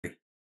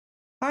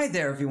Hi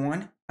there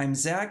everyone, I'm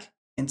Zach,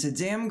 and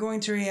today I'm going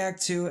to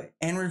react to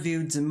and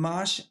review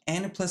Dimash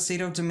and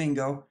Placido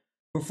Domingo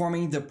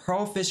performing the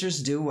Pearl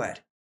Fishers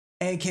Duet,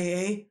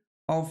 aka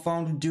Au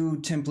fond du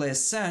temple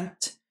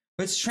saint,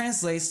 which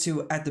translates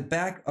to at the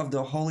back of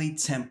the holy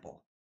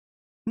temple.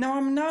 Now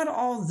I'm not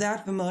all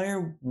that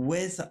familiar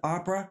with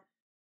opera,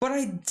 but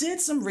I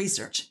did some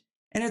research,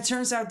 and it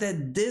turns out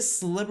that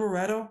this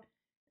libretto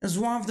is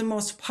one of the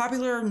most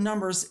popular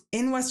numbers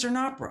in Western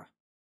opera.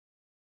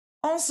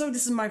 Also,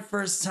 this is my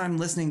first time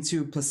listening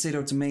to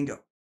Placido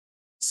Domingo,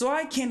 so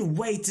I can't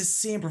wait to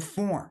see him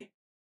perform.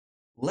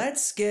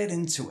 Let's get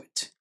into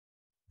it.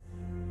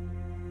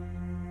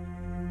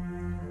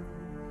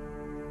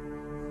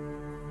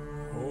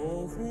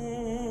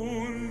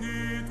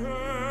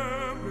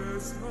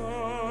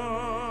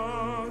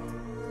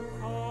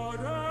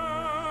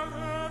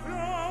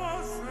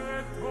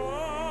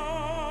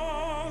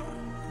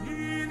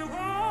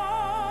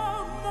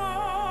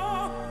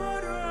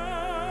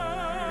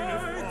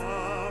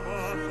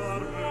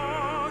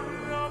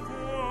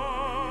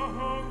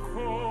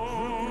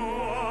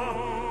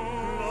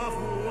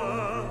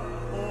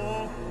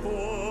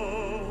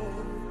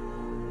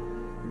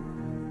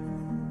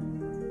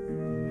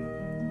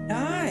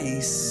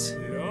 Nice.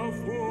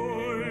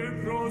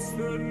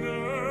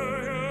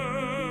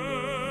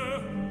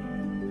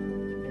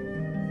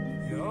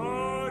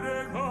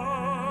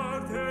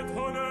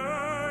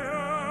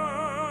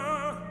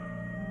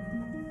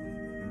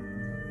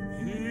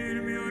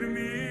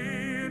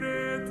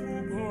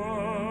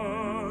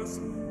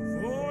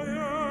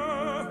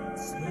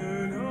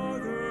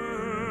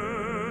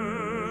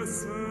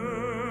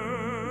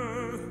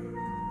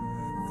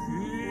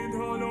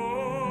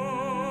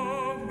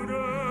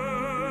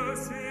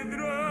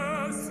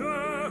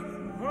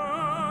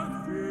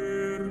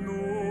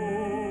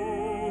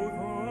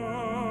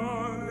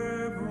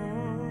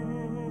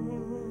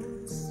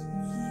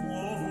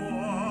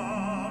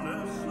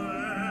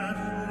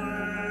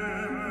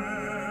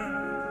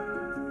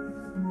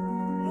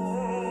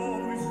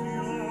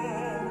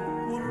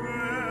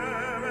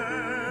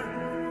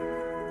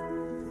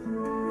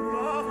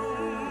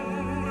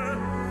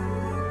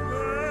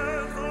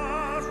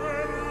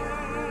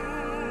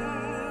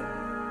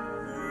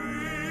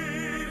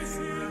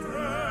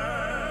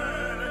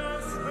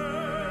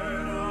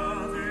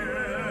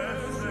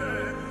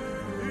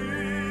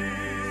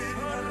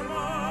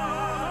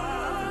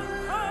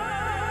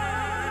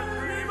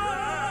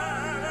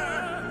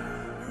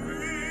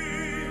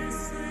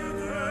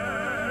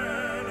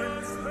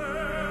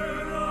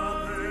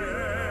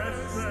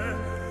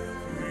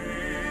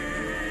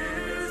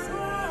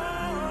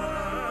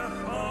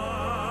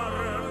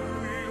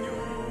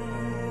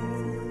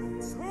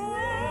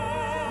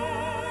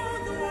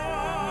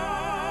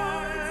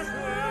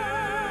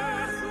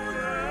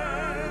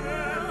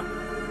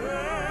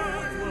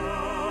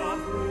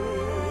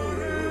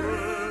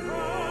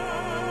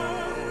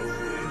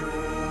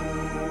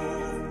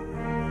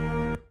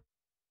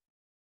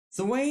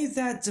 The way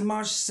that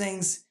Dimash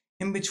sings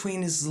in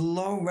between his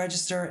low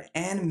register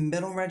and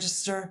middle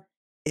register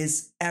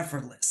is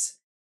effortless.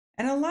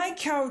 And I like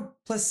how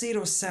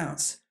Placido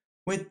sounds,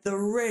 with the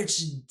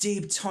rich,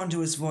 deep tone to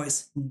his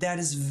voice that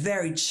is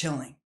very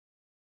chilling.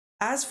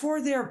 As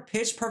for their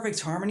pitch-perfect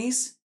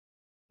harmonies,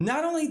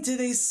 not only do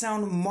they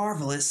sound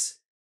marvelous,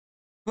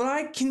 but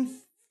I can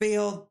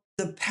feel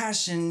the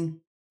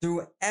passion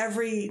through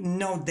every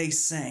note they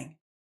sang.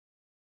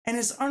 And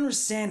it's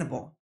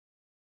understandable,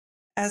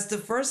 as the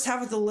first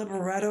half of the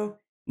libretto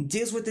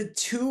deals with the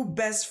two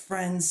best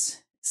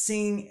friends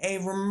seeing a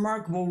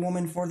remarkable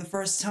woman for the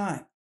first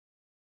time.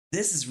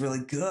 This is really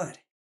good.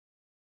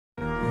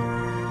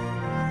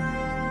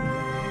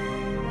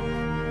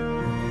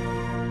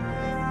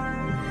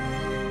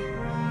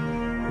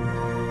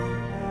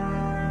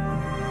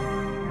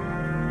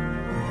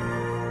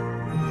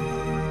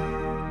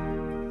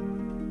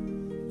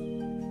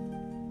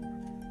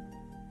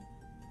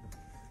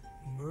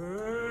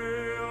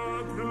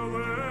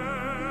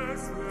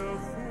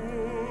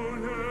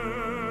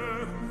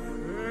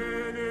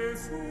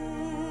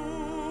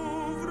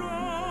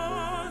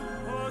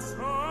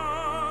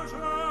 Passage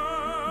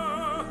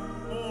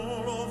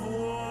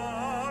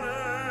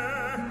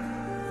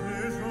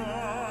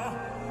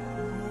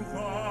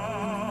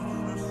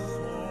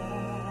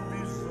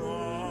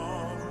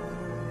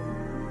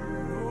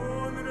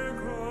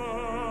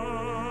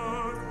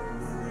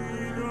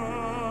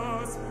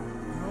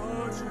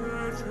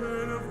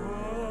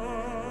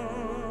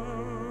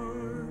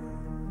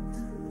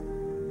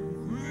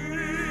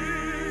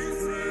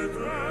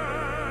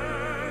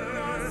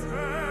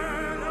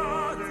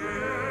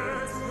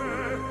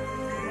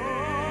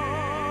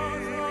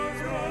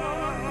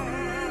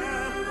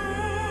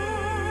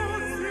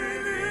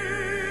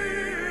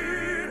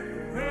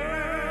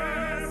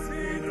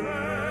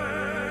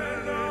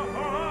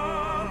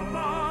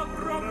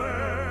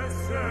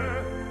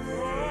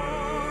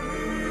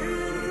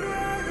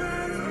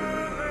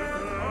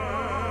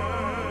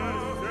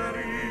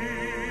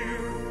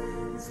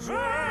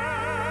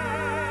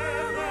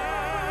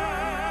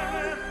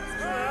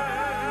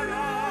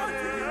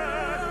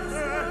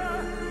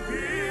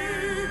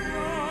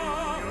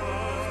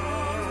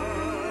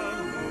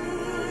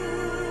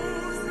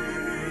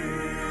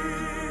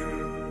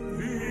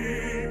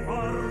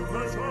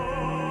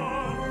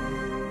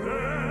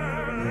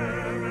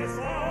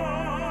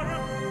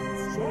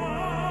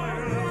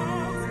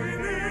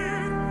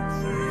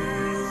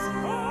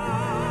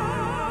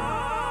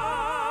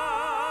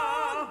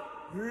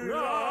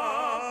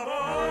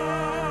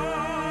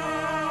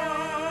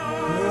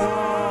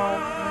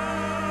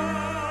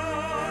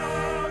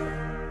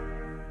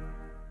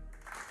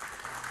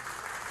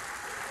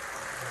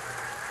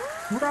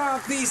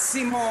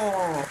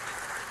Bravissimo!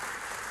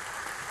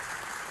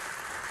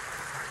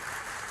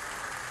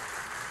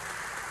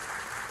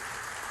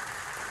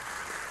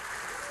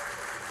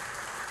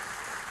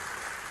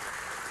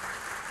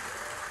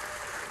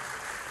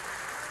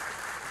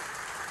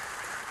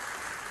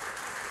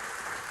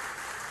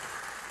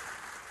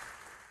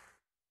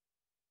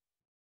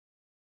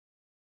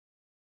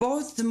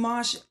 Both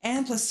Dimash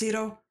and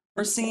Placido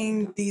were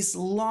singing these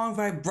long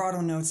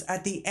vibrato notes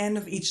at the end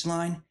of each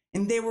line,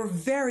 and they were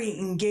very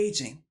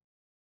engaging.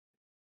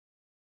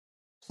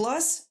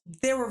 Plus,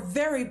 they were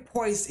very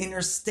poised in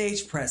their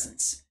stage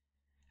presence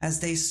as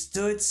they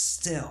stood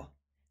still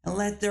and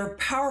let their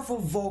powerful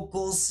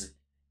vocals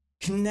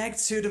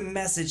connect to the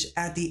message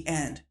at the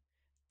end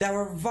that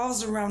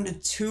revolves around the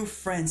two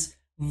friends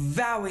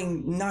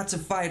vowing not to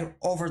fight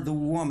over the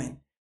woman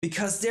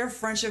because their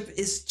friendship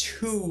is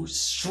too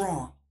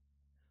strong.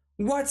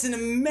 What an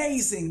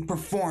amazing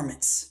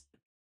performance!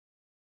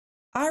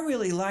 I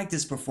really like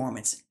this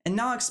performance, and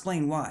now I'll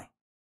explain why.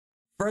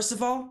 First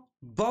of all,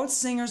 both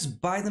singers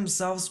by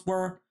themselves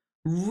were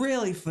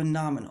really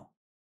phenomenal,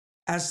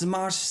 as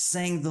Dimash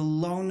sang the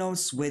low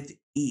notes with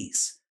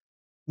ease,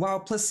 while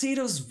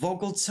Placido's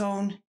vocal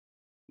tone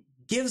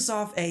gives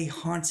off a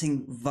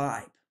haunting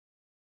vibe.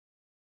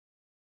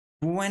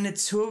 When the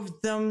two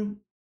of them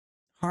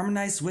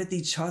harmonized with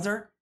each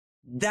other,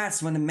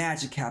 that's when the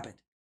magic happened,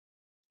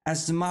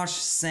 as Dimash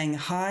sang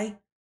high,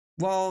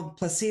 while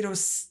Placido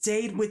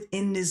stayed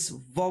within this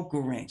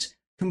vocal range,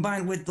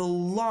 combined with the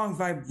long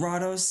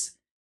vibratos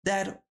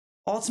that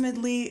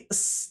ultimately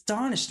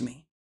astonished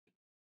me.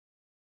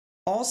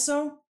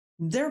 Also,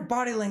 their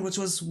body language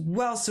was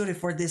well suited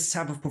for this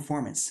type of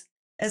performance,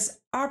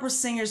 as opera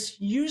singers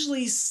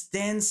usually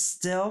stand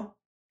still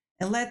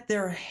and let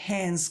their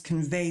hands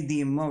convey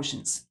the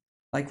emotions,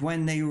 like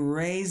when they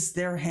raise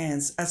their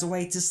hands as a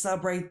way to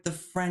celebrate the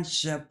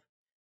friendship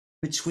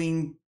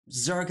between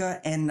Zurga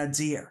and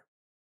Nadir.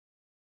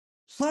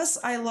 Plus,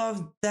 I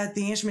love that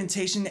the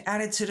instrumentation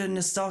added to the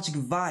nostalgic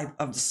vibe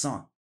of the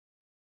song,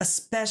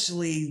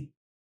 especially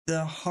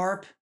the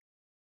harp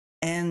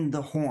and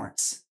the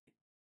horns.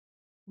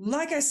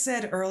 Like I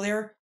said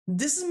earlier,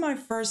 this is my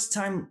first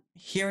time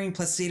hearing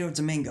Placido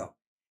Domingo,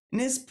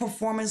 and his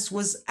performance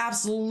was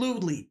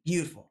absolutely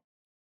beautiful.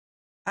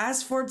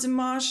 As for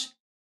Dimash,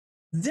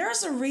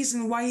 there's a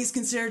reason why he's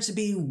considered to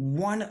be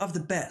one of the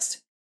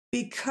best,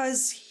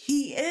 because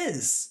he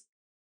is.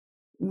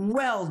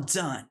 Well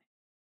done.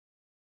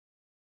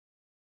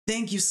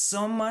 Thank you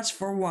so much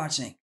for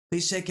watching.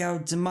 Please check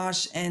out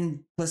Dimash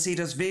and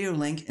Placido's video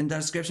link in the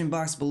description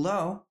box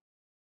below,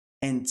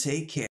 and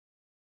take care.